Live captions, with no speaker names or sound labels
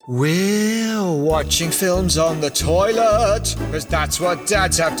We're watching films on the toilet, because that's what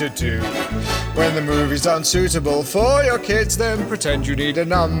dads have to do. When the movie's unsuitable for your kids, then pretend you need a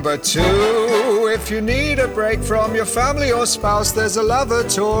number two. If you need a break from your family or spouse, there's a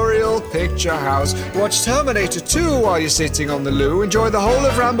lavatorial picture house. Watch Terminator 2 while you're sitting on the loo. Enjoy the whole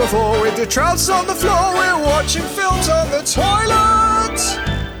of Rambo 4 with your trousers on the floor. We're watching films on the toilet.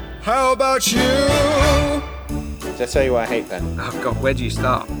 How about you? Did I tell you what I hate, Ben? Oh God, where do you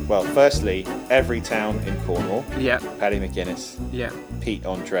start? Well, firstly, every town in Cornwall. Yeah. Paddy McGuinness. Yeah. Pete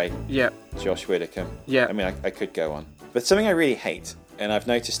Andre. Yeah. Josh Widdicombe. Yeah. I mean, I could go on. But something I really hate, and I've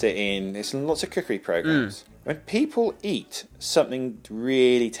noticed it in lots of cookery programs, when people eat something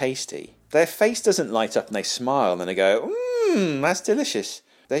really tasty, their face doesn't light up and they smile and they go, that's delicious.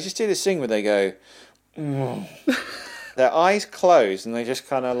 They just do this thing where they go, Their eyes close and they just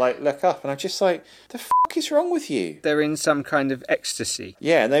kind of like look up, and I'm just like, the fuck is wrong with you? They're in some kind of ecstasy.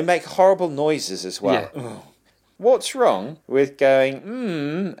 Yeah, and they make horrible noises as well. Yeah. What's wrong with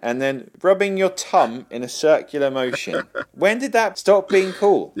going, and then rubbing your tum in a circular motion? When did that stop being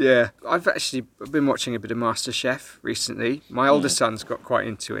cool? Yeah. I've actually been watching a bit of MasterChef recently. My older son's got quite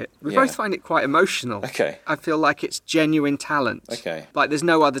into it. We both find it quite emotional. Okay. I feel like it's genuine talent. Okay. Like there's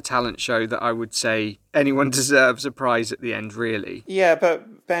no other talent show that I would say anyone deserves a prize at the end, really. Yeah,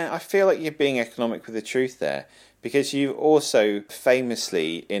 but Ben, I feel like you're being economic with the truth there. Because you're also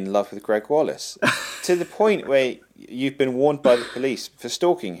famously in love with Greg Wallace. To the point where you've been warned by the police for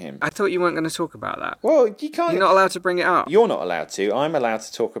stalking him. I thought you weren't going to talk about that. Well, you can't... You're not allowed to bring it up. You're not allowed to. I'm allowed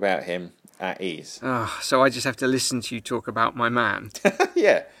to talk about him at ease. Oh, so I just have to listen to you talk about my man.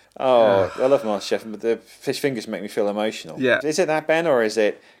 Yeah. Oh, I love MasterChef, but the fish fingers make me feel emotional. Yeah. Is it that, Ben, or is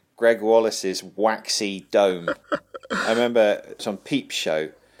it Greg Wallace's waxy dome? I remember it's on Peep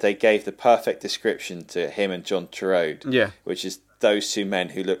Show. They gave the perfect description to him and John Turode, which is those two men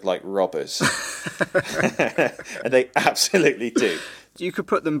who look like robbers. And they absolutely do. You could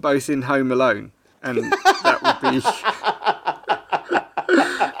put them both in Home Alone, and that would be...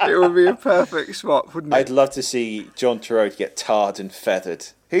 it would be a perfect swap, wouldn't it? I'd love to see John Turode get tarred and feathered.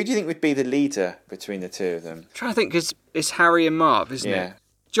 Who do you think would be the leader between the two of them? I'm trying to think, because it's Harry and Marv, isn't it?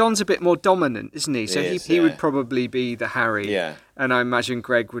 John's a bit more dominant, isn't he? So he would probably be the Harry. Yeah. And I imagine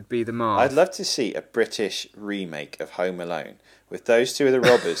Greg would be the Marv. I'd love to see a British remake of Home Alone with those two of the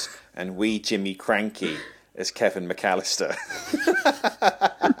robbers and wee Jimmy Cranky as Kevin McAllister.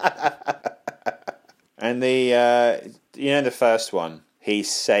 And the first one, he's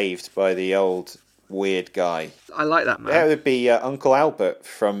saved by the old weird guy. I like that man. Yeah, it would be Uncle Albert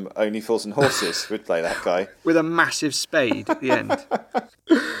from Only Fools and Horses would play that guy. With a massive spade at the end.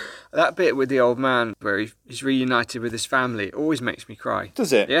 That bit with the old man where he's reunited with his family, it always makes me cry.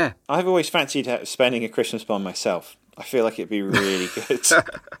 Does it? Yeah. I've always fancied spending a Christmas by myself. I feel like it'd be really good.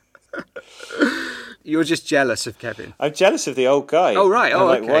 You're just jealous of Kevin. I'm jealous of the old guy. Oh, right. I'm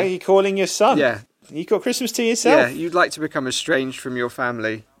like, okay. why are you calling your son? Yeah. You got Christmas to yourself? Yeah, you'd like to become estranged from your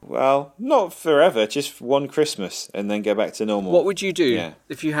family. Well, not forever, just one Christmas and then go back to normal. What would you do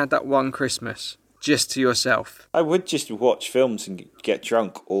if you had that one Christmas just to yourself? I would just watch films and get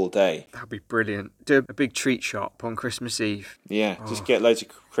drunk all day. That'd be brilliant. Do a big treat shop on Christmas Eve. Yeah, just get loads of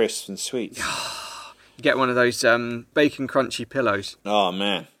crisps and sweets. You get one of those bacon crunchy pillows. Oh,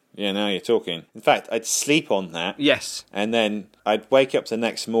 man. Yeah, now you're talking. In fact, I'd sleep on that. Yes. And then I'd wake up the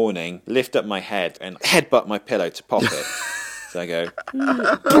next morning, lift up my head, and headbutt my pillow to pop it. So I go,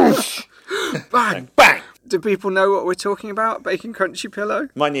 bang, bang. Do people know what we're talking about? Bacon crunchy pillow?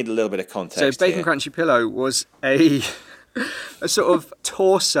 Might need a little bit of context. So bacon here. crunchy pillow was a sort of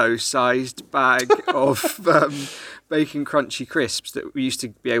torso-sized bag of bacon crunchy crisps that we used to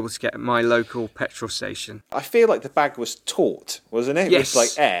be able to get at my local petrol station. I feel like the bag was taut, wasn't it? Yes, it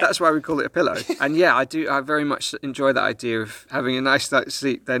was like air. That's why we call it a pillow. And yeah, I very much enjoy that idea of having a nice night's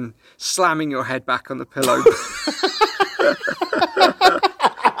sleep, then slamming your head back on the pillow.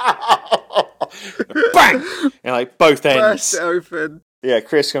 Bang! And like both ends. Burst it open. Yeah,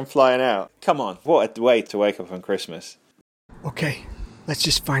 Chris come flying out. Come on, what a way to wake up on Christmas. Okay, let's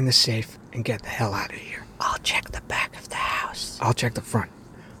just find the safe and get the hell out of here. I'll check the back of the house. I'll check the front.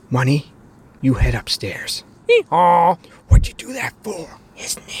 Money, you head upstairs. Aw, what'd you do that for?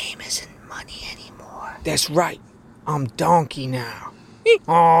 His name isn't Money anymore. That's right. I'm Donkey now.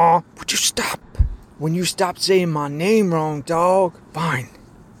 Aw, would you stop? When you stop saying my name wrong, dog. Fine.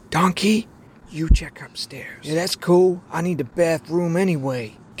 Donkey, you check upstairs. Yeah, that's cool. I need the bathroom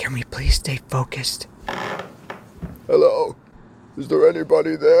anyway. Can we please stay focused? Hello? Is there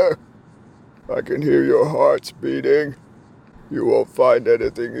anybody there? I can hear your hearts beating. You won't find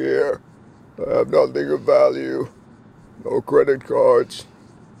anything here. I have nothing of value. No credit cards.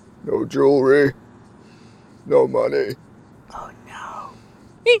 No jewelry. No money. Oh no.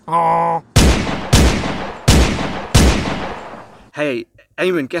 Aw. Hey,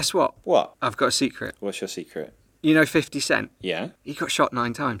 Eamon, guess what? What? I've got a secret. What's your secret? You know 50 Cent? Yeah. He got shot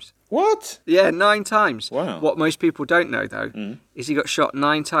 9 times. What? Yeah, 9 times. Wow. What most people don't know, though, is he got shot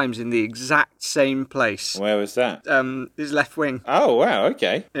 9 times in the exact same place. Where was that? His left wing. Oh, wow,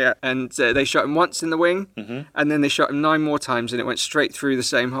 okay. Yeah, and they shot him once in the wing, and then they shot him 9 more times, and it went straight through the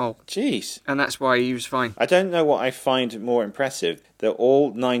same hole. Jeez. And that's why he was fine. I don't know what I find more impressive, that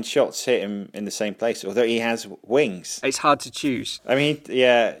all 9 shots hit him in the same place, although he has wings. It's hard to choose. I mean,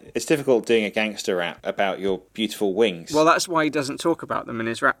 yeah, it's difficult doing a gangster rap about your beautiful wings. Well, that's why he doesn't talk about them in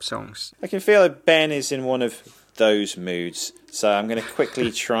his rap songs. I can feel that Ben is in one of those moods, so I'm going to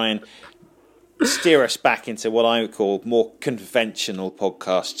quickly try and steer us back into what I would call more conventional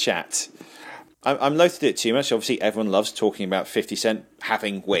podcast chat. I'm loath to do it too much. Obviously, everyone loves talking about 50 Cent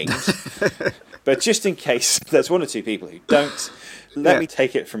having wings. But just in case there's 1 or 2 people who don't, let me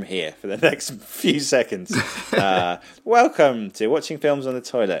take it from here for the next few seconds. Welcome to Watching Films on the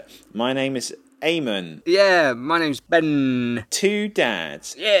Toilet. My name is Eamon. Yeah, my name's Ben. 2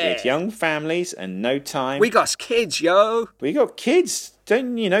 dads with young families and no time. We got kids, yo. We got kids.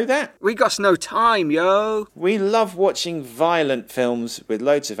 Don't you know that? We got no time, yo. We love watching violent films with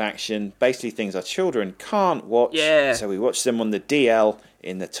loads of action, basically things our children can't watch. Yeah. So we watch them on the DL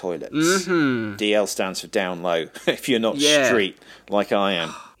in the toilets. Mm-hmm. DL stands for down low, if you're not street like I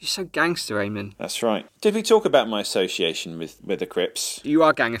am. You're so gangster, Eamon. That's right. Did we talk about my association with the Crips? You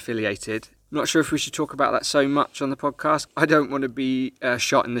are gang affiliated. I'm not sure if we should talk about that so much on the podcast. I don't want to be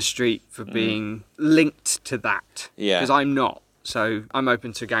shot in the street for being linked to that. Yeah. Because I'm not. So I'm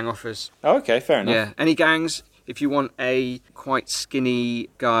open to gang offers. Oh, okay, fair enough. Yeah. Any gangs, if you want a quite skinny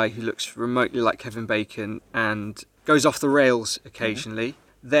guy who looks remotely like Kevin Bacon and goes off the rails occasionally,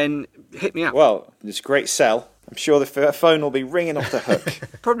 then hit me up. Well, it's a great sell. I'm sure the phone will be ringing off the hook.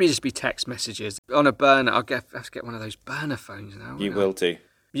 Probably just be text messages. On a burner, I'll have to get one of those burner phones now. You will do.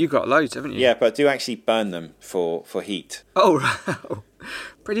 You've got loads, haven't you? Yeah, but do actually burn them for heat. Oh, right.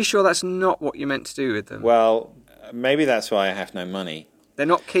 Pretty sure that's not what you're meant to do with them. Well, maybe that's why I have no money. They're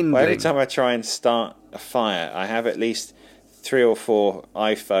not kindling. Well, every time I try and start a fire, I have at least 3 or 4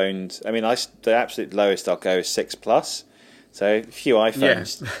 iPhones. I mean, the absolute lowest I'll go is 6 Plus. So a few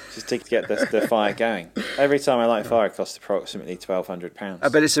iPhones just to get the fire going. Every time I light a fire, it costs approximately £1,200. I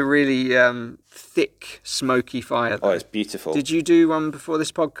bet it's a really thick, smoky fire, though. Oh, it's beautiful. Did you do one before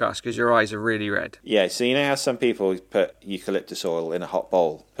this podcast? Because your eyes are really red. Yeah, so you know how some people put eucalyptus oil in a hot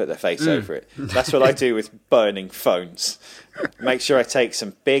bowl, put their face over it? That's what I do with burning phones. Make sure I take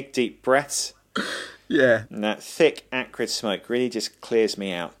some big, deep breaths. Yeah. And that thick, acrid smoke really just clears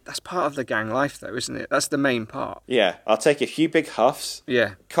me out. That's part of the gang life, though, isn't it? That's the main part. Yeah, I'll take a few big huffs,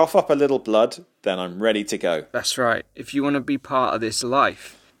 Yeah. cough up a little blood, then I'm ready to go. That's right. If you want to be part of this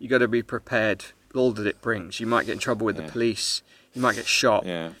life, you got to be prepared for all that it brings. You might get in trouble with the police. You might get shot.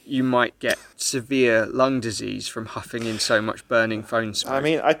 Yeah. You might get severe lung disease from huffing in so much burning phone smoke. I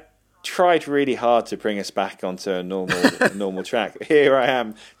mean, I tried really hard to bring us back onto a normal track. Here I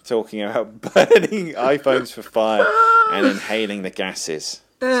am talking about burning iPhones for fire and inhaling the gases.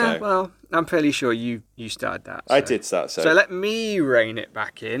 Yeah, So- well, I'm fairly sure you started that. I so. did start, So let me rein it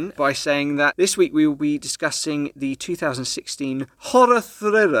back in by saying that this week we will be discussing the 2016 horror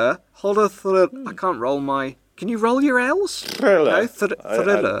thriller. I can't roll my... Can you roll your L's? Thriller. No, thriller.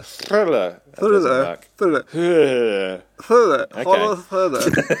 Thriller. That doesn't Thriller. work. Thriller. Okay. Horror thriller.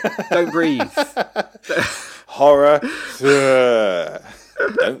 Don't breathe. Horror. Thriller.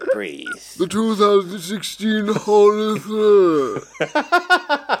 Don't breathe. The 2016 horror thriller.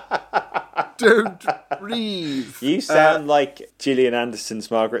 Don't breathe. You sound like Gillian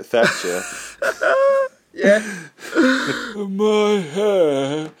Anderson's Margaret Thatcher. Yeah. My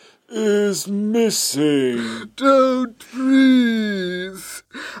hair is missing. Don't breathe.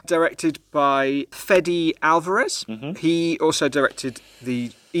 Directed by Fede Alvarez. He also directed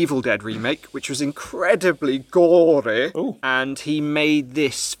the Evil Dead remake, which was incredibly gory. Ooh. And he made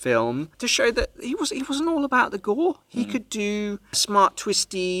this film to show that he wasn't all about the gore. He could do a smart,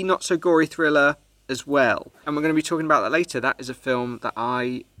 twisty, not so gory thriller as well. And we're going to be talking about that later. That is a film that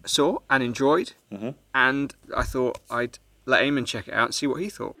I saw and enjoyed. And I thought I'd let Eamon check it out and see what he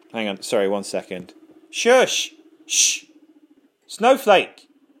thought. Hang on, sorry, 1 second. Shush! Shh! Snowflake!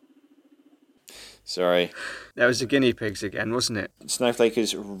 Sorry. There was the guinea pigs again, wasn't it? Snowflake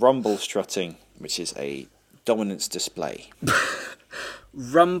is rumble strutting, which is a dominance display.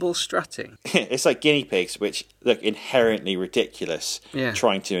 rumble strutting. It's like guinea pigs, which look inherently ridiculous, Yeah.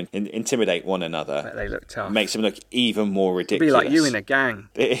 trying to intimidate one another. But they look tough. Makes them look even more It'd ridiculous. be like you in a gang.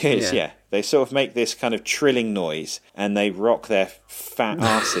 It is, Yeah. yeah. They sort of make this kind of trilling noise, and they rock their fat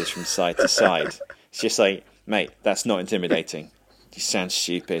asses from side to side. It's just like, mate, that's not intimidating. You sound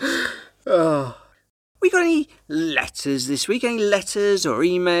stupid. We got any letters this week? Any letters or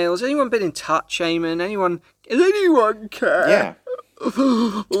emails? Anyone been in touch, Eamon? Anyone care? Yeah.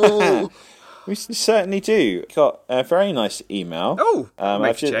 We certainly do. Got a very nice email. Oh,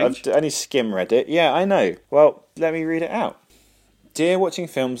 I've only skim read it. Yeah, I know. Well, let me read it out. Dear Watching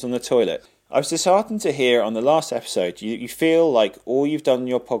Films on the Toilet, I was disheartened to hear on the last episode you feel like all you've done in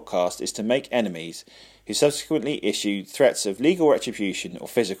your podcast is to make enemies who subsequently issued threats of legal retribution or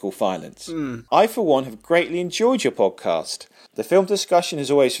physical violence. I, for one, have greatly enjoyed your podcast. The film discussion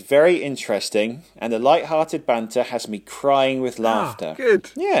is always very interesting, and the light-hearted banter has me crying with laughter.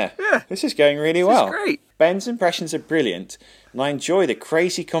 Good. Yeah, this is going really well. This is great. Ben's impressions are brilliant, and I enjoy the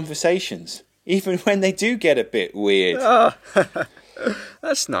crazy conversations, even when they do get a bit weird.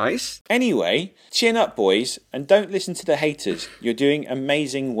 That's nice. Anyway, chin up, boys, and don't listen to the haters. You're doing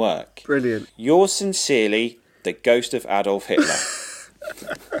amazing work. Brilliant. Yours sincerely, the ghost of Adolf Hitler.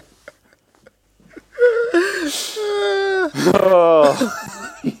 No.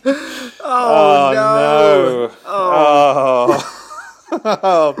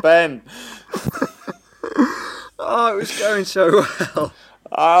 Oh, Ben. Oh, it was going so well.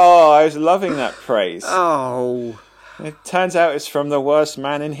 Oh, I was loving that praise. Oh. It turns out it's from the worst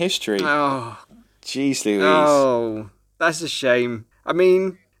man in history. Oh. Jeez Louise. Oh. That's a shame. I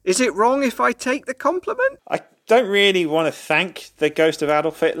mean, is it wrong if I take the compliment? I don't really want to thank the ghost of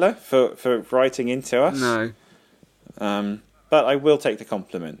Adolf Hitler for writing into us. No. But I will take the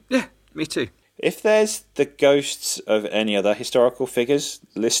compliment. Yeah, me too. If there's the ghosts of any other historical figures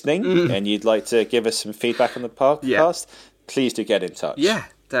listening and you'd like to give us some feedback on the podcast, please do get in touch. Yeah,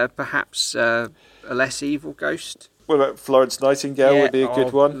 perhaps a less evil ghost. What about Florence Nightingale would be a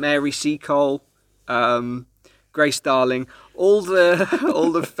good one? Mary Seacole, Grace Darling, all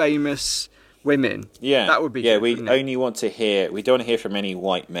the famous women. Yeah, that would be. Yeah, good, we only want to hear. We don't want to hear from any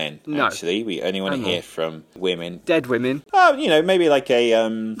white men. No. Actually, we only want to hear from women. Dead women. Oh, maybe like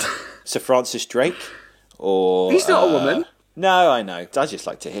a Sir Francis Drake, or he's not a woman. No, I know. I just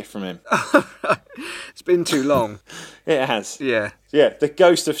like to hear from him. It's been too long. It has. Yeah. Yeah, the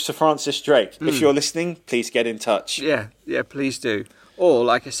ghost of Sir Francis Drake. If you're listening, please get in touch. Yeah, please do. Or,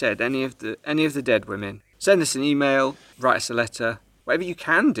 like I said, any of the dead women. Send us an email, write us a letter, whatever you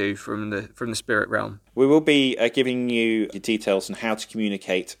can do from the spirit realm. We will be giving you the details on how to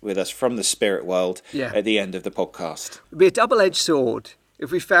communicate with us from the spirit world at the end of the podcast. It'd be a double-edged sword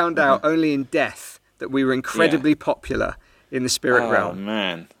if we found out only in death that we were incredibly popular in the spirit realm. Oh,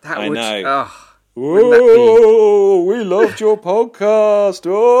 man. I know. Whoa, we loved your podcast.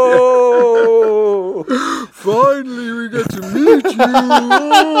 Oh, finally we get to meet you.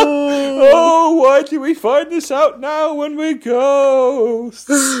 Oh, why do we find this out now when we're ghosts?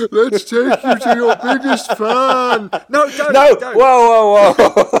 Let's take you to your biggest fan. No, don't. No, don't. Whoa.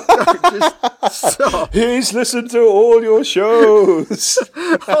 Just stop. He's listened to all your shows.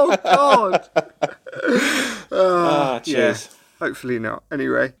 Oh, God. Cheers. Yeah. Hopefully not.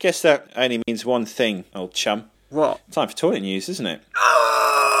 Anyway. Guess that only means one thing, old chum. What? Time for toilet news, isn't it?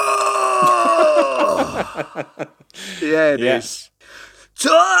 Yeah, it is.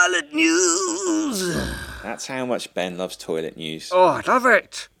 Toilet news! That's how much Ben loves toilet news. Oh, I love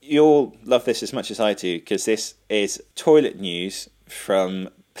it. You'll love this as much as I do, because this is toilet news from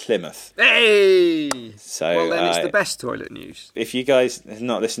Plymouth. Hey! So, well, then it's the best toilet news. If you guys have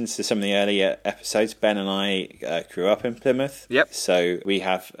not listened to some of the earlier episodes, Ben and I grew up in Plymouth. Yep. So we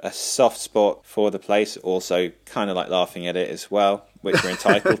have a soft spot for the place, also kind of like laughing at it as well, which we're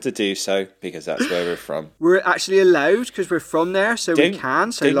entitled to do so, because that's where we're from. We're actually allowed, because we're from there, so we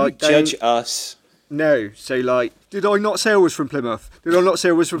can. So, don't judge us. No, so like, did I not say I was from Plymouth? Did I not say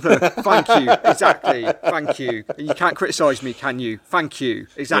I was from Plymouth? Thank you, exactly, thank you. You can't criticise me, can you? Thank you,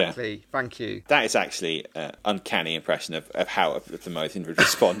 exactly, thank you. That is actually an uncanny impression of how the Mothin would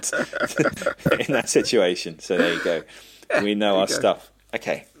respond in that situation. So there you go. We know our stuff.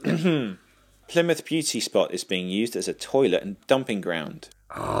 Okay. Plymouth Beauty Spot is being used as a toilet and dumping ground.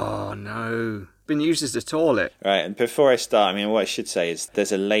 Oh, no. Been used as a toilet. Right, and before I start, what I should say is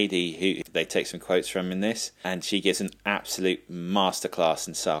there's a lady who they take some quotes from in this, and she gives an absolute masterclass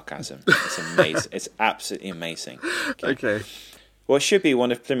in sarcasm. It's amazing. It's absolutely amazing. Okay. What should be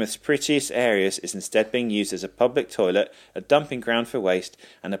one of Plymouth's prettiest areas is instead being used as a public toilet, a dumping ground for waste,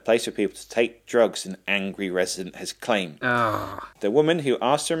 and a place for people to take drugs, an angry resident has claimed. The woman, who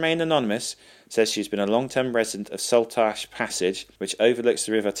asked to remain anonymous, says she's been a long-term resident of Saltash Passage, which overlooks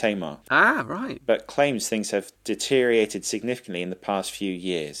the River Tamar. Right. But claims things have deteriorated significantly in the past few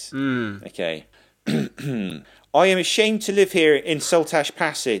years. Okay. I am ashamed to live here in Saltash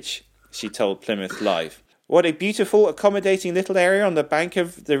Passage, she told Plymouth Live. What a beautiful, accommodating little area on the bank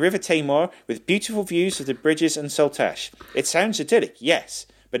of the River Tamar with beautiful views of the bridges and Saltash. It sounds idyllic, yes,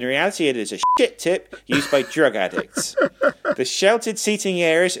 but in reality it is a shit tip used by drug addicts. The sheltered seating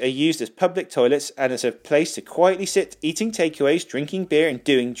areas are used as public toilets and as a place to quietly sit, eating takeaways, drinking beer and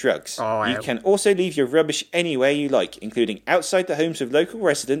doing drugs. You can also leave your rubbish anywhere you like, including outside the homes of local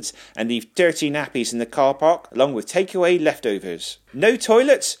residents, and leave dirty nappies in the car park along with takeaway leftovers. No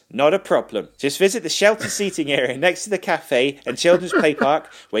toilets? Not a problem. Just visit the sheltered seating area next to the cafe and children's play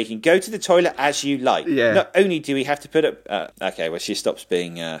park where you can go to the toilet as you like. Not only do we have to put up... okay, well, she stops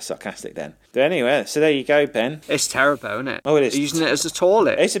being sarcastic then. But anyway, so there you go, Ben. It's terrible, isn't it? Oh, it is. Using it as a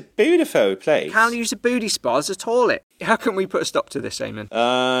toilet. It's a beautiful place. Can't use a booty spa as a toilet. How can we put a stop to this,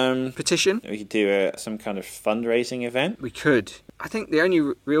 Eamon? Petition? We could do some kind of fundraising event. We could. I think the only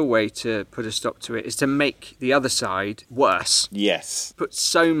real way to put a stop to it is to make the other side worse. Yes. Put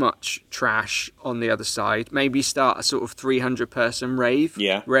so much trash on the other side. Maybe start a sort of 300-person rave.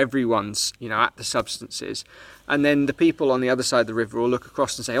 Yeah. Where everyone's, at the substances. And then the people on the other side of the river will look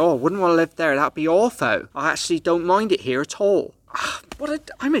across and say, oh, I wouldn't want to live there. That'd be awful. I actually don't mind it here at all.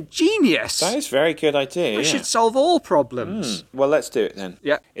 I'm a genius. That is a very good idea. I should solve all problems. Well, let's do it then.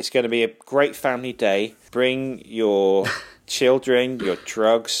 Yeah. It's going to be a great family day. Bring your children, your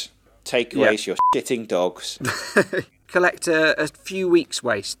drugs, takeaways, your shitting dogs. Collect a few weeks'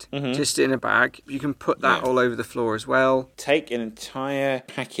 waste just in a bag. You can put that all over the floor as well. Take an entire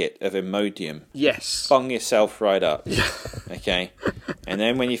packet of Imodium. Yes. Bung yourself right up. Okay. And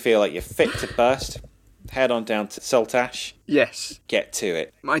then when you feel like you're fit to burst, head on down to Saltash. Yes. Get to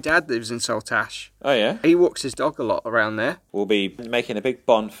it. My dad lives in Saltash. Oh, yeah? He walks his dog a lot around there. We'll be making a big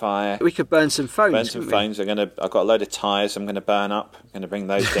bonfire. We could burn some phones. I've got a load of tyres I'm going to burn up. I'm going to bring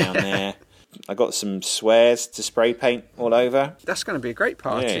those down there. I got some swears to spray paint all over. That's going to be a great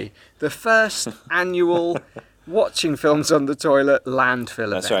party. Yeah. The first annual watching films on the toilet landfill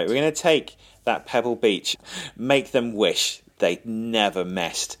event. That's right. We're going to take that Pebble Beach, make them wish they'd never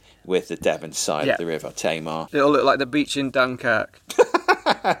messed with the Devon side of the River Tamar. It'll look like the beach in Dunkirk.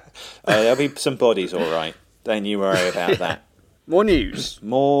 There'll be some bodies, all right. Don't you worry about that. More news.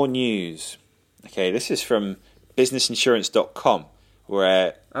 Okay, this is from businessinsurance.com,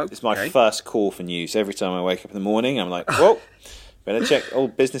 where it's my first call for news. Every time I wake up in the morning, I'm like, whoa, better check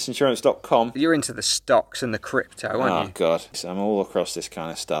old businessinsurance.com. You're into the stocks and the crypto, aren't you? Oh, God. I'm all across this kind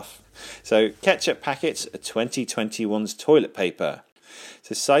of stuff. So, ketchup packets are 2021's toilet paper.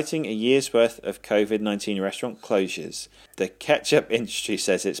 So, citing a year's worth of COVID-19 restaurant closures, the ketchup industry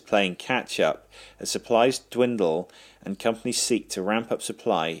says it's playing catch-up as supplies dwindle and companies seek to ramp up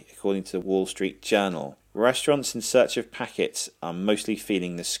supply, according to the Wall Street Journal. Restaurants in search of packets are mostly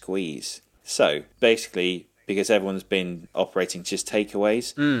feeling the squeeze. So, basically, because everyone's been operating just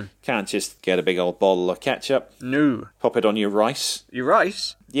takeaways, can't just get a big old bottle of ketchup. No. Pop it on your rice. Your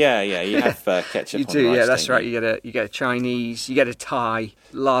rice? Yeah, you have ketchup you on do, rice. Yeah, that's right. You get a Chinese, you get a Thai,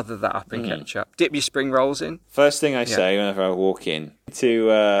 lather that up in ketchup. Dip your spring rolls in. First thing I say whenever I walk in to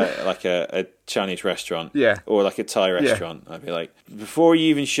like a Chinese restaurant or like a Thai restaurant, I'd be like, before you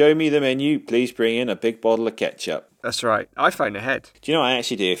even show me the menu, please bring in a big bottle of ketchup. That's right. I phone ahead. Do you know what I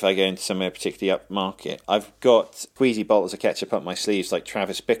actually do if I go into somewhere particularly upmarket? I've got squeezy bottles of ketchup up my sleeves like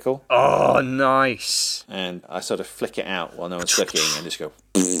Travis Bickle. Oh, nice. And I sort of flick it out while no one's looking and just go...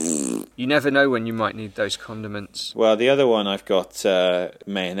 You never know when you might need those condiments. Well, the other one I've got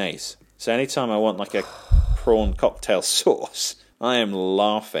mayonnaise. So anytime I want like a prawn cocktail sauce, I am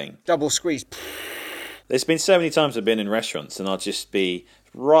laughing. Double squeeze. There's been so many times I've been in restaurants and I'll just be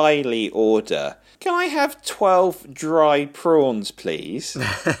wryly order, can I have 12 dry prawns, please?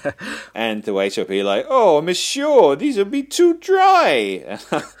 And the waiter will be like, oh, monsieur, these will be too dry.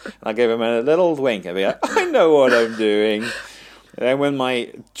 And I'll give him a little wink and be like, I know what I'm doing. And then when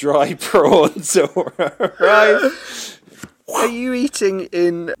my dry prawns arrive... Are you eating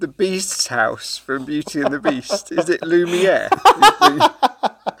in the Beast's house from Beauty and the Beast? Is it Lumiere?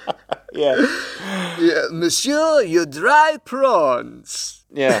 Yeah, monsieur, your dry prawns.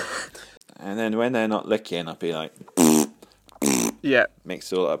 Yeah. And then when they're not looking, I'll be like... Yeah.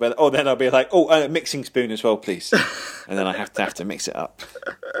 Mix it all up. Then I'll be like, a mixing spoon as well, please. And then I have to mix it up.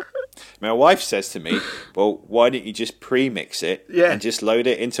 My wife says to me, well, why don't you just pre-mix it and just load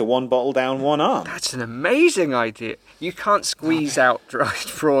it into one bottle down one arm? That's an amazing idea. You can't squeeze out dried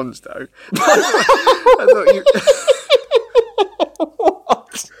prawns, though. I thought you...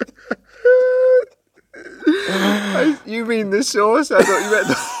 What? You mean the sauce? I thought you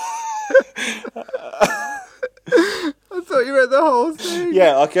meant the whole thing.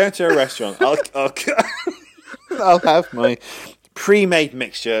 Yeah, I'll go into a restaurant. I'll have my pre-made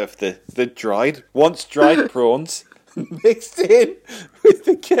mixture of the once dried prawns mixed in with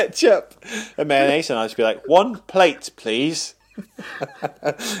the ketchup and mayonnaise, and I'll just be like, 1 plate, please.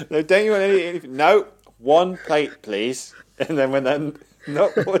 No, don't you want anything? No, 1 plate, please. And then when I'm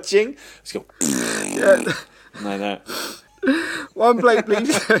not watching, just go. Like that. 1 plate,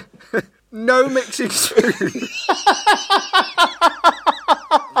 please. No mixing spoon.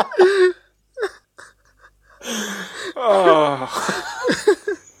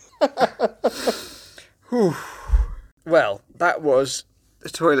 Well, that was the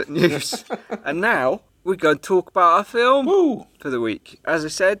toilet news. And now we're going to talk about our film for the week. As I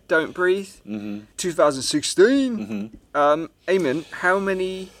said, Don't Breathe, 2016. Eamon, how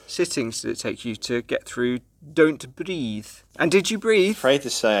many sittings did it take you to get through Don't Breathe? And did you breathe? Afraid to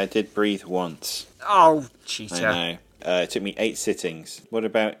say I did breathe once. Oh, cheater. I know. It took me 8 sittings. What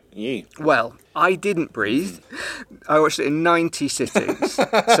about you? Well, I didn't breathe. I watched it in 90 sittings so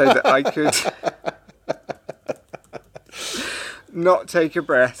that I could not take a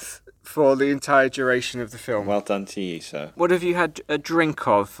breath for the entire duration of the film. Well done to you, sir. What have you had a drink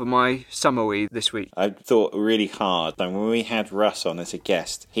of for my summary this week? I thought really hard. And when we had Russ on as a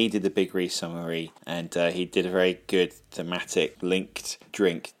guest, he did the Big Reese summary, and he did a very good thematic linked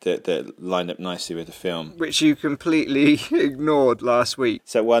drink that lined up nicely with the film. Which you completely ignored last week.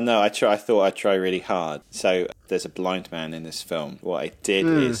 So, well, no, I thought I'd try really hard. So there's a blind man in this film. What I did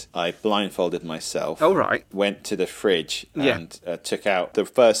is I blindfolded myself. Oh, right. Went to the fridge and took out the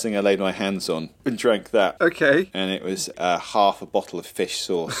first thing I laid my hands on and drank that. Okay. And it was half a bottle of fish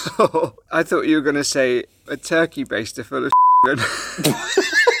sauce. I thought you were going to say a turkey baster full of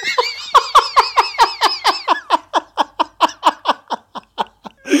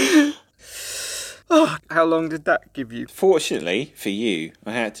How long did that give you? Fortunately for you,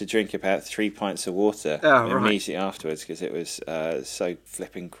 I had to drink about 3 pints of water immediately afterwards because it was so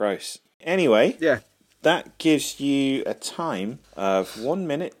flipping gross. Anyway, that gives you a time of 1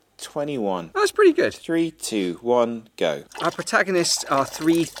 minute 21. That's pretty good. 3, 2, 1, go. Our protagonists are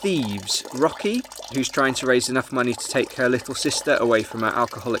 3 thieves. Rocky, who's trying to raise enough money to take her little sister away from her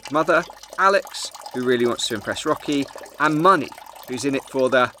alcoholic mother. Alex, who really wants to impress Rocky. And Money, who's in it for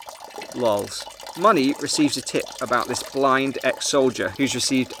the lols. Money receives a tip about this blind ex-soldier who's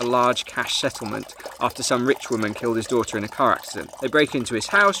received a large cash settlement after some rich woman killed his daughter in a car accident. They break into his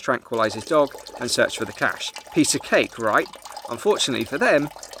house, tranquilise his dog, and search for the cash. Piece of cake, right? Unfortunately for them,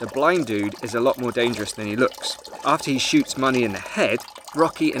 the blind dude is a lot more dangerous than he looks. After he shoots Money in the head,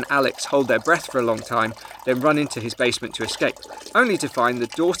 Rocky and Alex hold their breath for a long time, then run into his basement to escape, only to find the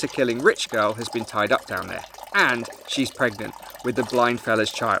daughter-killing rich girl has been tied up down there. And she's pregnant with the blind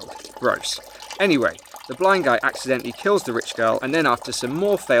fella's child. Gross. Anyway, the blind guy accidentally kills the rich girl, and then after some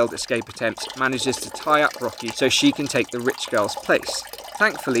more failed escape attempts, manages to tie up Rocky so she can take the rich girl's place.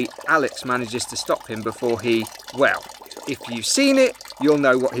 Thankfully, Alex manages to stop him before he, well, if you've seen it, you'll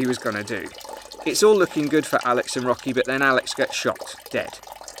know what he was going to do. It's all looking good for Alex and Rocky, but then Alex gets shot, dead.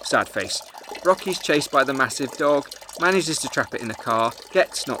 Sad face. Rocky's chased by the massive dog, manages to trap it in a car,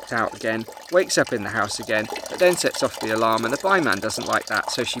 gets knocked out again, wakes up in the house again, but then sets off the alarm, and the blind man doesn't like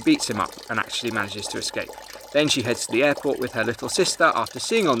that, so she beats him up and actually manages to escape. Then she heads to the airport with her little sister after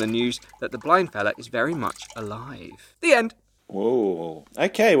seeing on the news that the blind fella is very much alive. The end. Whoa.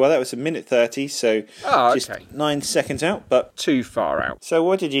 Okay, well, that was 1 minute 30, so just 9 seconds out, but too far out. So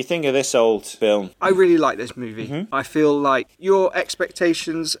what did you think of this old film? I really like this movie. I feel like your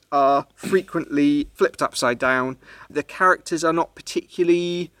expectations are frequently flipped upside down. The characters are not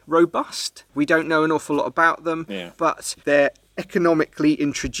particularly robust. We don't know an awful lot about them, but they're economically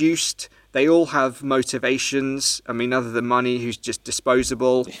introduced. They all have motivations. I mean, other than Money, who's just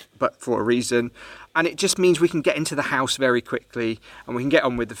disposable, but for a reason. And it just means we can get into the house very quickly, and we can get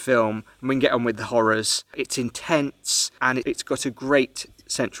on with the film, and we can get on with the horrors. It's intense, and it's got a great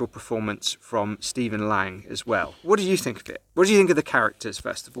central performance from Stephen Lang as well. What do you think of it? What do you think of the characters,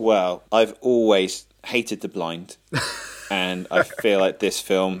 first of all? Well, I've always hated the blind, and I feel like this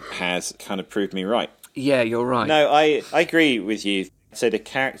film has kind of proved me right. Yeah, you're right. No, I agree with you. So the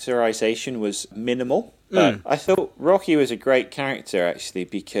characterization was minimal, but I thought Rocky was a great character, actually,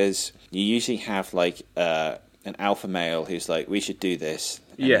 because you usually have, like, an alpha male who's like, we should do this.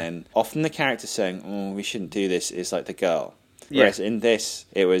 Yeah. then often the character saying, "Oh, we shouldn't do this," is like the girl. Whereas in this,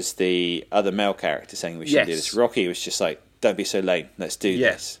 it was the other male character saying we shouldn't do this. Rocky was just like, "Don't be so lame. Let's do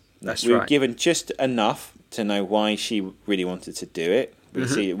this." That's we right. were given just enough to know why she really wanted to do it.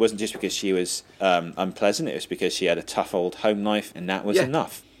 Because it wasn't just because she was unpleasant, it was because she had a tough old home life, and that was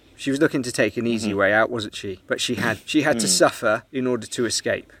enough. She was looking to take an easy way out, wasn't she? But she had to suffer in order to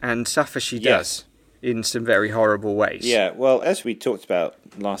escape. And suffer she does in some very horrible ways. Yeah, well, as we talked about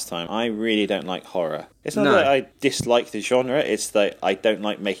last time, I really don't like horror. It's not that I dislike the genre, it's that I don't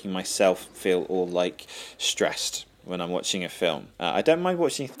like making myself feel all, like, stressed when I'm watching a film. I don't mind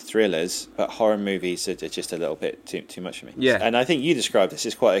watching thrillers, but horror movies are just a little bit too much for me. Yeah. And I think you described this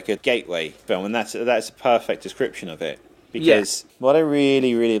as quite a good gateway film, and that's a perfect description of it. Because what I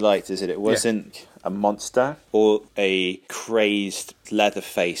really, really liked is that it wasn't a monster or a crazed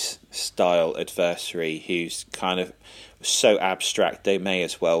Leatherface style adversary who's kind of so abstract they may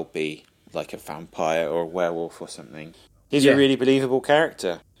as well be like a vampire or a werewolf or something. He's a really believable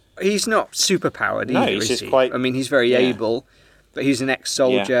character. He's not superpowered either, he's is just he? quite... I mean, he's very able, but he's an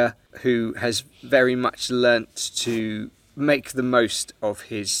ex-soldier who has very much learnt to make the most of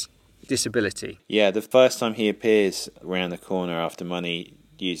his disability. Yeah, the first time he appears around the corner after Money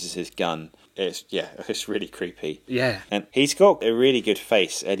uses his gun, it's really creepy. Yeah. And he's got a really good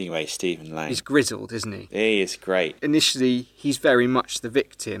face anyway, Stephen Lang. He's grizzled, isn't he? He is great. Initially, he's very much the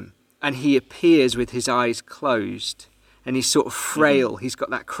victim, and he appears with his eyes closed, and he's sort of frail. He's got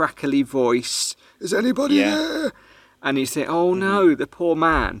that crackly voice. Is anybody there? And you think, oh no, the poor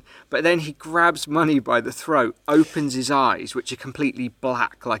man. But then he grabs Money by the throat, opens his eyes, which are completely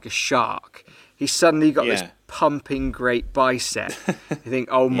black like a shark. He's suddenly got this pumping great bicep. You think,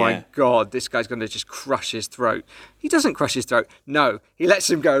 oh my God, this guy's going to just crush his throat. He doesn't crush his throat. No, he lets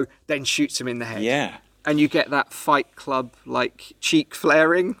him go, then shoots him in the head. Yeah. And you get that Fight Club-like cheek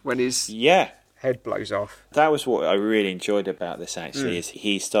flaring when his head blows off. That was what I really enjoyed about this, actually, is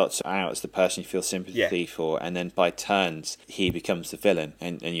he starts out as the person you feel sympathy for, and then by turns, he becomes the villain,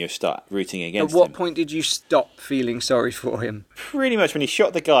 and you start rooting against him. At what point did you stop feeling sorry for him? Pretty much when he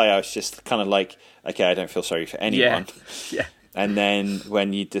shot the guy, I was just kind of like, okay, I don't feel sorry for anyone. Yeah. And then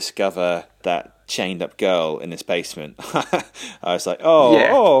when you discover that chained up girl in this basement, I was like,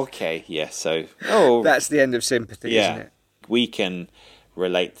 okay, that's the end of sympathy, isn't it? We can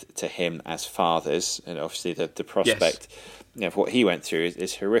relate to him as fathers, and obviously the prospect of what he went through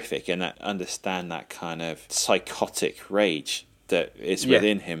is horrific, and understand that kind of psychotic rage that is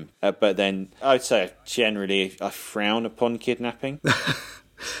within him. But then I would say generally I frown upon kidnapping.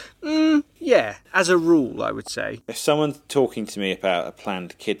 As a rule, I would say. If someone's talking to me about a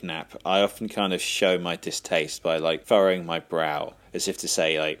planned kidnap, I often kind of show my distaste by like furrowing my brow, as if to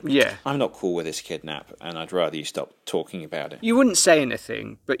say, like, I'm not cool with this kidnap, and I'd rather you stop talking about it. You wouldn't say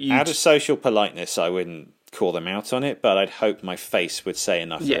anything, but you... Out of social politeness, I wouldn't call them out on it, but I'd hope my face would say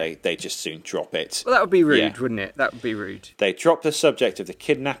enough that they just soon drop it. Well, that would be rude, wouldn't it? That would be rude. They drop the subject of the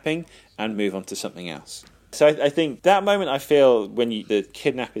kidnapping and move on to something else. So I think that moment, I feel, when the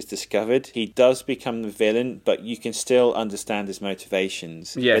kidnap is discovered, he does become the villain, but you can still understand his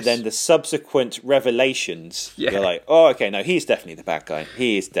motivations. Yes. But then the subsequent revelations, you're like, oh, okay, no, he's definitely the bad guy.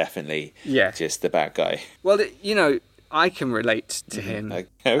 He is definitely just the bad guy. Well, I can relate to him.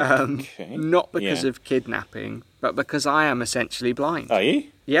 Okay. Not because of kidnapping, but because I am essentially blind. Are you?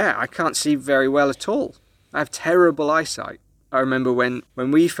 Yeah, I can't see very well at all. I have terrible eyesight. I remember when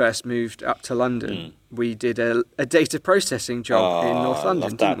we first moved up to London, we did a data processing job in North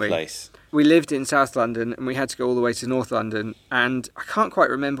London, didn't we? Place. We lived in South London and we had to go all the way to North London, and I can't quite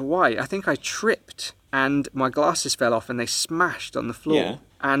remember why. I think I tripped and my glasses fell off and they smashed on the floor. Yeah.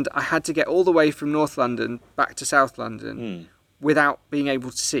 And I had to get all the way from North London back to South London without being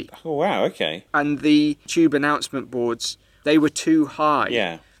able to see. Oh, wow, okay. And the tube announcement boards, they were too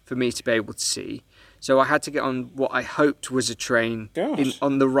high for me to be able to see. So I had to get on what I hoped was a train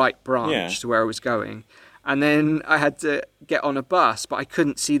on the right branch to where I was going. And then I had to get on a bus, but I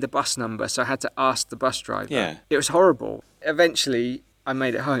couldn't see the bus number, so I had to ask the bus driver. Yeah. It was horrible. Eventually, I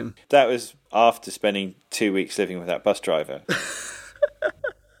made it home. That was after spending 2 weeks living with that bus driver.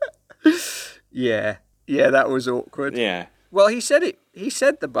 Yeah, that was awkward. Yeah. Well, he said it. He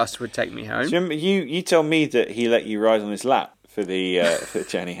said the bus would take me home. So remember, you told me that he let you ride on his lap for the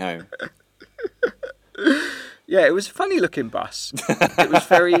journey home. Yeah, it was a funny-looking bus. It was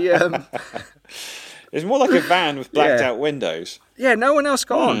very... It's more like a van with blacked-out windows. Yeah, no one else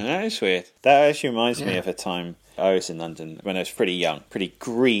got on. That is weird. That actually reminds me of a time I was in London when I was pretty young, pretty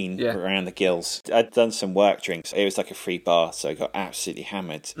green Yeah. around the gills. I'd done some work drinks. It was like a free bar, so I got absolutely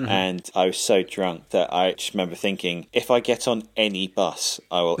hammered. Mm-hmm. And I was so drunk that I just remember thinking, if I get on any bus,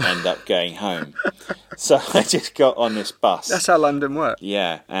 I will end up going home. So I just got on this bus. That's how London works.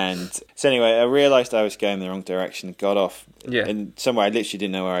 Yeah, and so anyway, I realised I was going the wrong direction, got off, Yeah. and somewhere I literally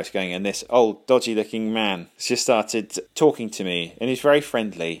didn't know where I was going, and this old, dodgy-looking man just started talking to me, and he's very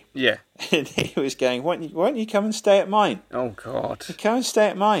friendly, Yeah. and he was going, why don't you come and stay at mine? Oh, God. Come and stay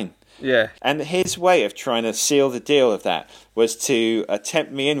at mine. Yeah. And his way of trying to seal the deal of that was to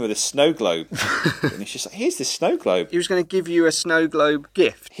tempt me in with a snow globe. And he's just like, here's this snow globe. He was going to give you a snow globe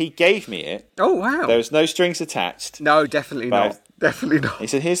gift. He gave me it. Oh, wow. There was no strings attached. No, definitely But- not. Definitely not. He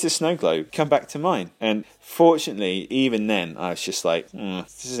said, here's the snow globe, come back to mine. And fortunately, even then, I was just like,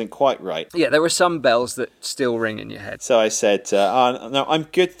 this isn't quite right. Yeah, there were some bells that still ring in your head. So I said, no, I'm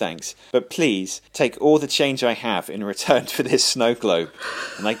good, thanks. But please, take all the change I have in return for this snow globe.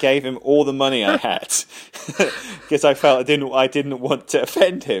 And I gave him all the money I had. Because I felt I didn't want to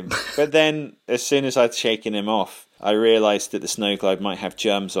offend him. But then, as soon as I'd shaken him off, I realised that the snow globe might have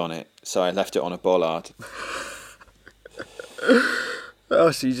germs on it. So I left it on a bollard.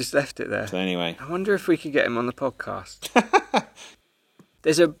 Oh, so you just left it there. So anyway. I wonder if we could get him on the podcast.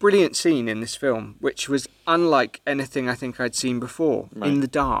 There's a brilliant scene in this film, which was unlike anything I think I'd seen before, in the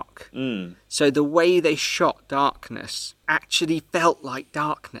dark. So the way they shot darkness actually felt like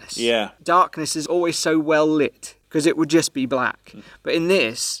darkness. Yeah. Darkness is always so well lit, because it would just be black. But in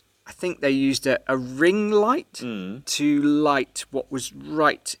this, I think they used a ring light to light what was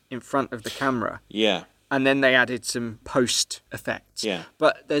right in front of the camera. Yeah. And then they added some post effects. Yeah.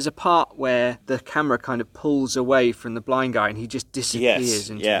 But there's a part where the camera kind of pulls away from the blind guy and he just disappears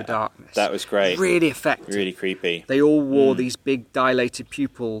into the darkness. That was great. Really effective. Really creepy. They all wore these big dilated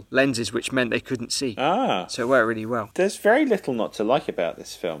pupil lenses, which meant they couldn't see. Ah. So it worked really well. There's very little not to like about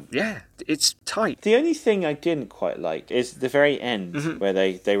this film. Yeah, it's tight. The only thing I didn't quite like is the very end where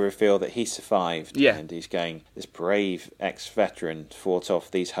they reveal that he survived. Yeah. And he's going, this brave ex-veteran fought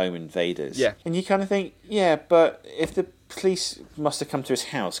off these home invaders. Yeah. And you kind of think, yeah, but if the police must have come to his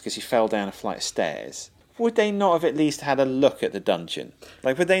house because he fell down a flight of stairs, would they not have at least had a look at the dungeon?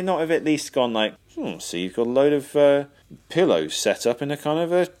 Like, would they not have at least gone like, so you've got a load of pillows set up in a kind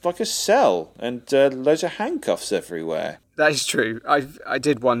of like a cell and loads of handcuffs everywhere? That is true. I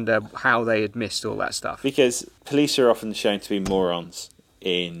did wonder how they had missed all that stuff. Because police are often shown to be morons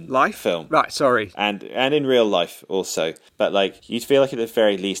in Life? film. Right, sorry. And in real life also. But like, you'd feel like at the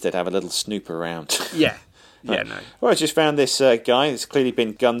very least they'd have a little snoop around. Yeah. Yeah, no. Well, I just found this guy. There's clearly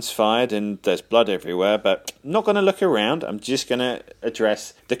been guns fired and there's blood everywhere, but I'm not going to look around. I'm just going to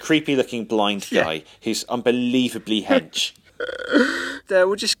address the creepy-looking blind guy who's unbelievably hench.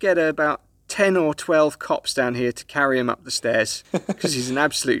 We'll just get about 10 or 12 cops down here to carry him up the stairs because he's an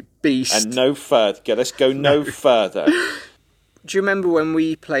absolute beast. And no further. Let's go no further. Do you remember when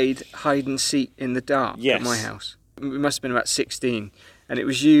we played hide and seek in the dark Yes. at my house? We must have been about 16, and it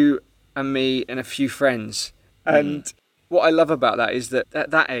was you and me and a few friends. And what I love about that is that at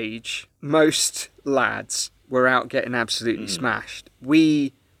that age, most lads were out getting absolutely smashed.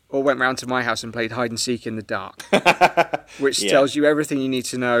 We all went round to my house and played hide and seek in the dark, which tells you everything you need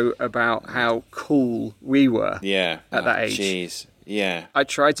to know about how cool we were at that age. Jeez. Yeah. I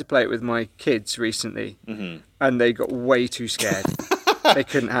tried to play it with my kids recently, and they got way too scared. They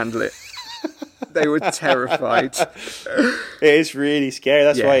couldn't handle it. They were terrified. It is really scary.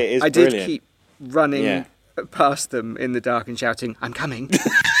 That's why it is brilliant. I did keep running past them in the dark and shouting, "I'm coming."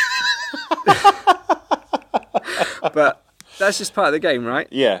 But that's just part of the game, right?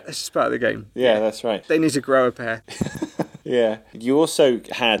 Yeah. That's just part of the game. Yeah, that's right. They need to grow a pair. Yeah. You also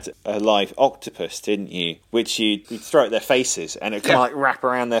had a live octopus, didn't you? Which you'd throw at their faces and it kind of like wrap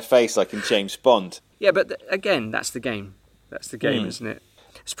around their face like in James Bond. Yeah, but again, that's the game. That's the game, isn't it?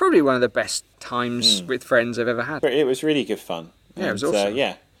 It's probably one of the best times with friends I've ever had. But it was really good fun. Yeah, it was awesome.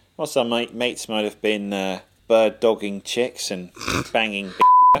 Yeah. Also, mates might have been bird-dogging chicks and banging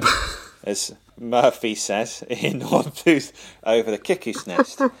as Murphy says in On Booth over the cuckoo's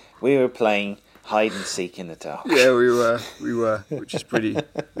nest. We were playing hide and seek in the dark. Yeah, we were, which is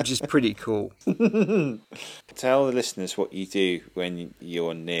pretty cool. Tell the listeners what you do when you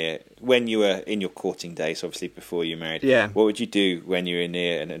were in your courting days, obviously before you married. Yeah. What would you do when you were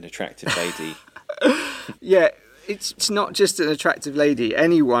near an attractive lady? Yeah, it's not just an attractive lady.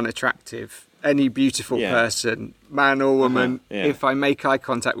 Anyone attractive, any beautiful person, man or woman. If I make eye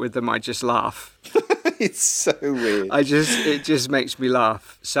contact with them, I just laugh. It's so weird. It just makes me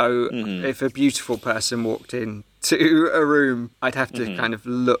laugh. So if a beautiful person walked in to a room, I'd have to kind of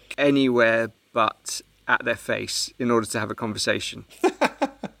look anywhere but at their face in order to have a conversation.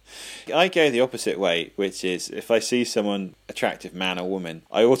 I go the opposite way, which is if I see someone, attractive man or woman,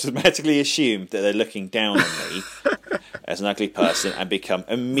 I automatically assume that they're looking down on me as an ugly person and become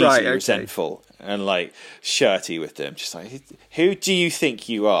immediately resentful and like shirty with them. Just like, who do you think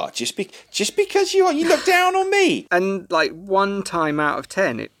you are? Just because you look down on me. And like 1 time out of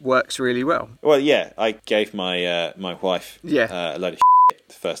 10, it works really well. Well, yeah, I gave my my wife a load of shit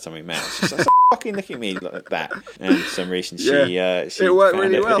the first time we met. She's like, fucking looking at me like that. And for some reason, she it worked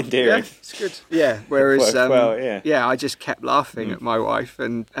really well. Endearing. Yeah, it's good. Yeah, whereas well, I just kept laughing at my wife,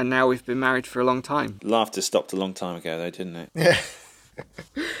 and now we've been married for a long time. Laughter stopped a long time ago, though, didn't it? Yeah.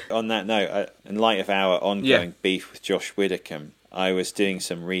 On that note, in light of our ongoing beef with Josh Widdicombe, I was doing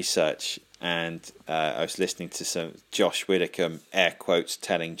some research and I was listening to some Josh Widdicombe air quotes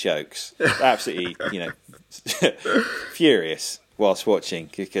telling jokes. Absolutely, furious whilst watching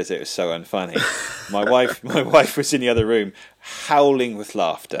because it was so unfunny. My wife was in the other room howling with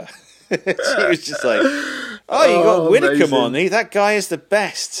laughter. She was just like, "Oh, you got Widdicombe on me. That guy is the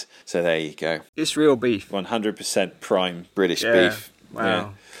best." So there you go. It's real beef. 100% prime British beef. Wow. Yeah.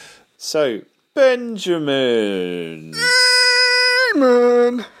 So, Benjamin,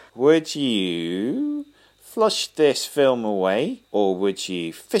 would you flush this film away or would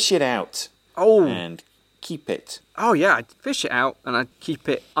you fish it out and keep it? Oh, yeah, I'd fish it out and I'd keep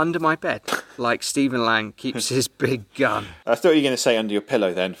it under my bed, like Stephen Lang keeps his big gun. I thought you were going to say under your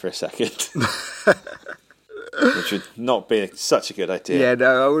pillow then for a second. Which would not be such a good idea. Yeah,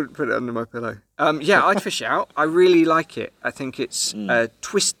 no, I wouldn't put it under my pillow. I'd fish it out. I really like it. I think it's a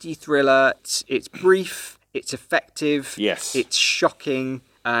twisty thriller. It's brief. It's effective. Yes. It's shocking.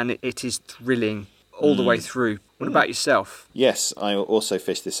 And it is thrilling all the way through. What about yourself? Yes, I also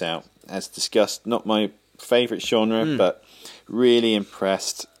fished this out. As discussed, not my favourite genre, but really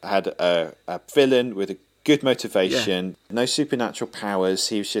impressed. Had a villain with a good motivation, no supernatural powers.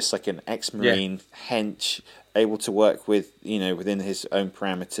 He was just like an ex-Marine hench, able to work with, within his own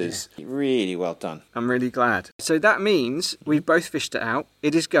parameters. Really well done. I'm really glad. So that means we've both fished it out.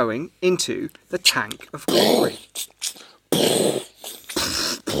 It is going into the tank of glory.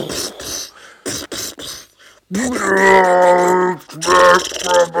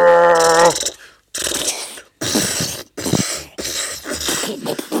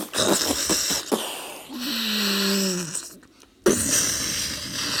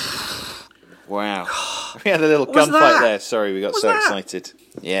 Wow. We had a little gunfight there. Sorry, we got so excited.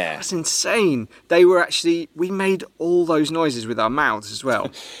 Yeah. That's insane. We made all those noises with our mouths as well.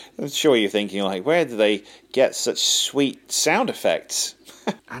 I'm sure you're thinking, like, where do they get such sweet sound effects?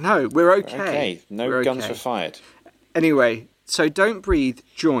 I know, we're okay. Okay, no guns were fired. Anyway, so Don't Breathe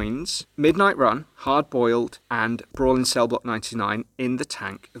joins Midnight Run, Hard Boiled, and Brawl in Cell Block 99 in the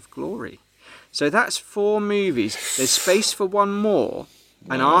Tank of Glory. So that's 4 movies. There's space for one more,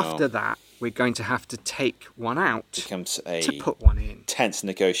 and after that, we're going to have to take one out to put one in. Tense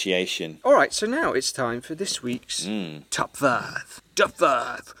negotiation. All right, so now it's time for this week's Top 5. Top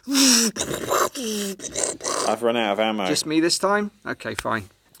 5. I've run out of ammo. Just me this time? Okay, fine.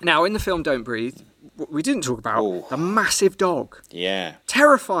 Now, in the film Don't Breathe, we didn't talk about the massive dog. Yeah.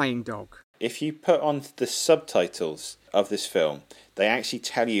 Terrifying dog. If you put on the subtitles of this film, they actually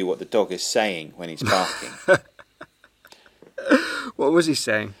tell you what the dog is saying when he's barking. What was he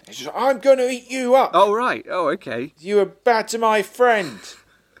saying? He's just, I'm going to eat you up. Oh, right. Oh, okay. You were bad to my friend.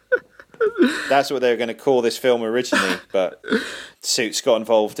 That's what they were going to call this film originally, but Suits got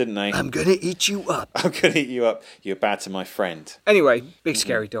involved, didn't they? I'm going to eat you up. I'm going to eat you up. You're bad to my friend. Anyway, big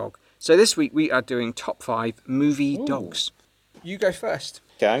scary dog. So this week we are doing top 5 movie dogs. You go first.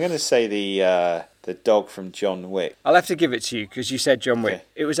 Okay, I'm going to say the dog from John Wick. I'll have to give it to you because you said John Wick. Okay.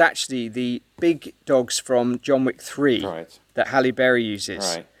 It was actually the big dogs from John Wick 3 that Halle Berry uses.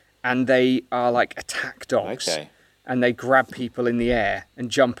 Right. And they are like attack dogs. Okay. And they grab people in the air and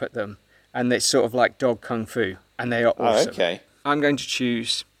jump at them. And it's sort of like dog kung fu. And they are awesome. Oh, okay. I'm going to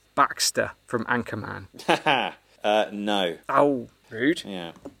choose Baxter from Anchorman. No. Oh, rude.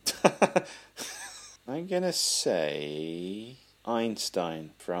 Yeah. I'm going to say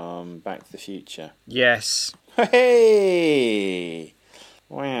Einstein from Back to the Future. Yes. Hey!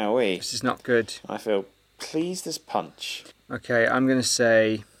 Wowee. This is not good. I feel pleased as punch. Okay, I'm going to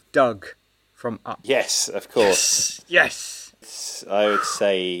say Doug from Up. Yes, of course. Yes. I would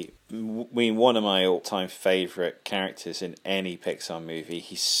say one of my all-time favourite characters in any Pixar movie.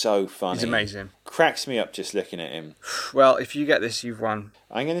 He's so funny. He's amazing. Cracks me up just looking at him. Well, if you get this, you've won.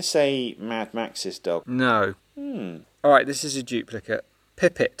 I'm going to say Mad Max's dog. No. All right, this is a duplicate.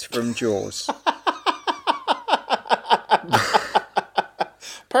 Pippet from Jaws.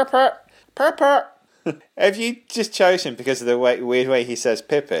 Purr. Have you just chosen because of the weird way he says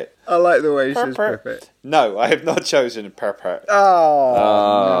Pippet? I like the way he says Pippet. No, I have not chosen Pippet.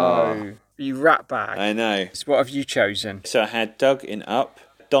 Oh, no. You rat bag. I know. So what have you chosen? So I had Doug in Up,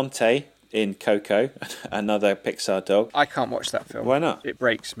 Dante in Coco, another Pixar dog. I can't watch that film. Why not? It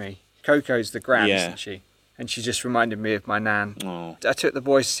breaks me. Coco's the gran, Yeah. isn't she? And she just reminded me of my nan. Oh. I took the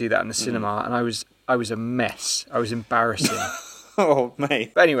boys to see that in the cinema, and I was a mess. I was embarrassing. Oh,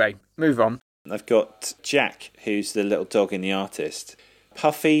 mate. But anyway, move on. I've got Jack, who's the little dog in The Artist.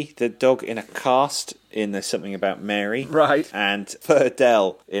 Puffy, the dog in a cast in There's Something About Mary. Right. And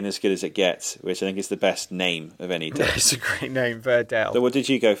Verdell in As Good As It Gets, which I think is the best name of any dog. It's a great name, Verdell. So what did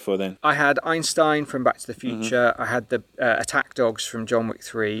you go for then? I had Einstein from Back to the Future. I had the Attack Dogs from John Wick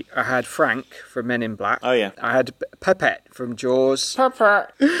 3. I had Frank from Men in Black. Oh, yeah. I had Puppet from Jaws. Pepper.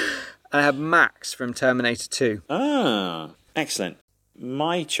 I had Max from Terminator 2. Ah, excellent.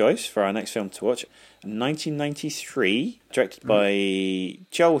 My choice for our next film to watch, 1993, directed by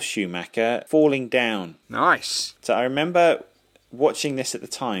Joel Schumacher, Falling Down. Nice. So I remember watching this at the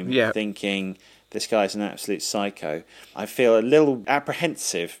time, Yeah. thinking, this guy's an absolute psycho. I feel a little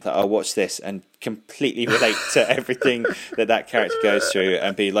apprehensive that I'll watch this and completely relate to everything that character goes through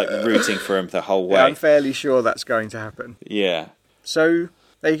and be like rooting for him the whole way. Yeah, I'm fairly sure that's going to happen. Yeah. So,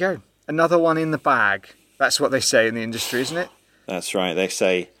 there you go. Another one in the bag. That's what they say in the industry, isn't it? That's right. They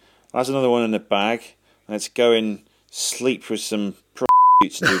say, there's another one in the bag. Let's go and sleep with some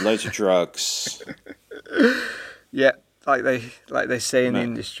prostitutes and do loads of drugs. Yeah, like they say in the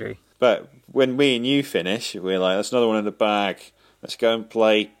industry. But when me and you finish, we're like, that's another one in the bag. Let's go and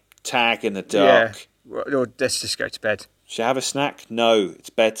play tag in the dark. Yeah. Or let's just go to bed. Should I have a snack? No, it's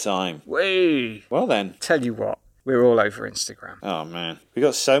bedtime. Whee! Well then. Tell you what, we're all over Instagram. Oh man. We've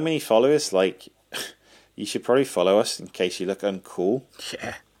got so many followers, like, you should probably follow us in case you look uncool.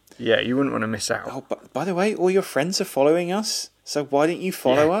 Yeah. Yeah, you wouldn't want to miss out. Oh, but by the way, all your friends are following us, so why don't you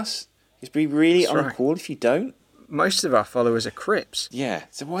follow us? It'd be really That's uncool if you don't. Most of our followers are Crips. Yeah,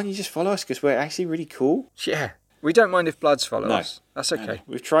 so why don't you just follow us? Because we're actually really cool. Yeah. We don't mind if Bloods follow No. us. That's okay. No.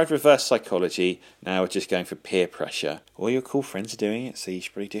 We've tried reverse psychology, now we're just going for peer pressure. All your cool friends are doing it, so you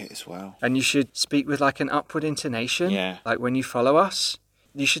should probably do it as well. And you should speak with like an upward intonation. Yeah. Like when you follow us.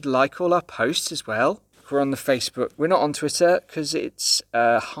 You should like all our posts as well. We're on the Facebook. We're not on Twitter because it's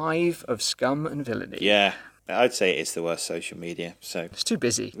a hive of scum and villainy. Yeah, I'd say it's the worst social media, so... It's too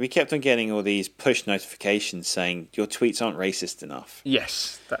busy. We kept on getting all these push notifications saying, your tweets aren't racist enough.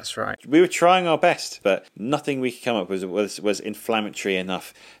 Yes, that's right. We were trying our best, but nothing we could come up with was inflammatory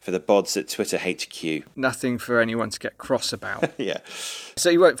enough for the bods at Twitter HQ. Nothing for anyone to get cross about. Yeah. So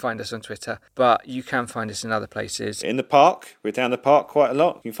you won't find us on Twitter, but you can find us in other places. In the park. We're down the park quite a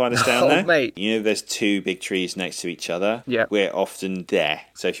lot. You can find us down there. Mate. You know there's two big trees next to each other? Yeah. We're often there.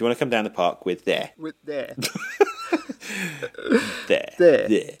 So if you want to come down the park, we're there. We're there. There.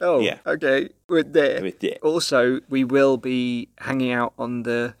 There. Oh, yeah. okay. We're there. We're there. Also, we will be hanging out on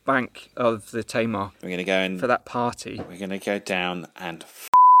the bank of the Tamar We're going to go and... for that party. We're going to go down and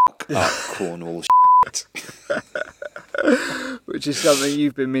up Cornwall Which is something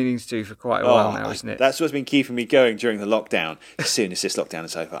you've been meaning to do for quite a while now, isn't it? That's what's been keeping me going during the lockdown. As soon as this lockdown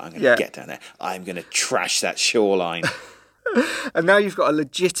is over, I'm going to get down there. I'm going to trash that shoreline. And now you've got a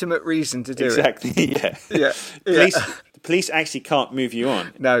legitimate reason to do Exactly, yeah. Yeah. The police actually can't move you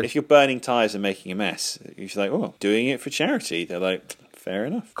on. No. If you're burning tyres and making a mess, you're just like, oh, doing it for charity. They're like, fair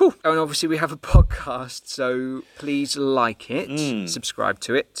enough. Cool. And obviously we have a podcast, so please like it, subscribe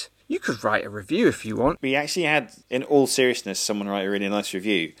to it. You could write a review if you want. We actually had, in all seriousness, someone write a really nice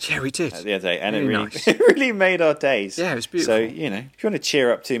review. Yeah, we did. The other day, and Really it really, nice. it really made our days. Yeah, it was beautiful. So, you know, if you want to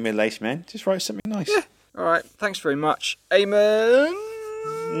cheer up two middle-aged men, just write something nice. Yeah. All right. Thanks very much. Eamon,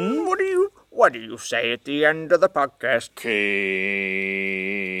 what do you say at the end of the podcast?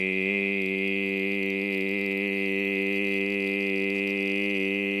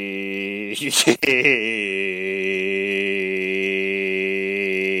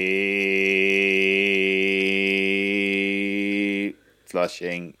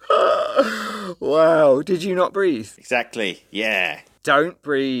 Flushing. Wow, did you not breathe? Exactly, yeah. Don't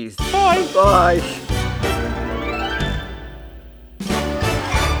breathe. Bye. Bye.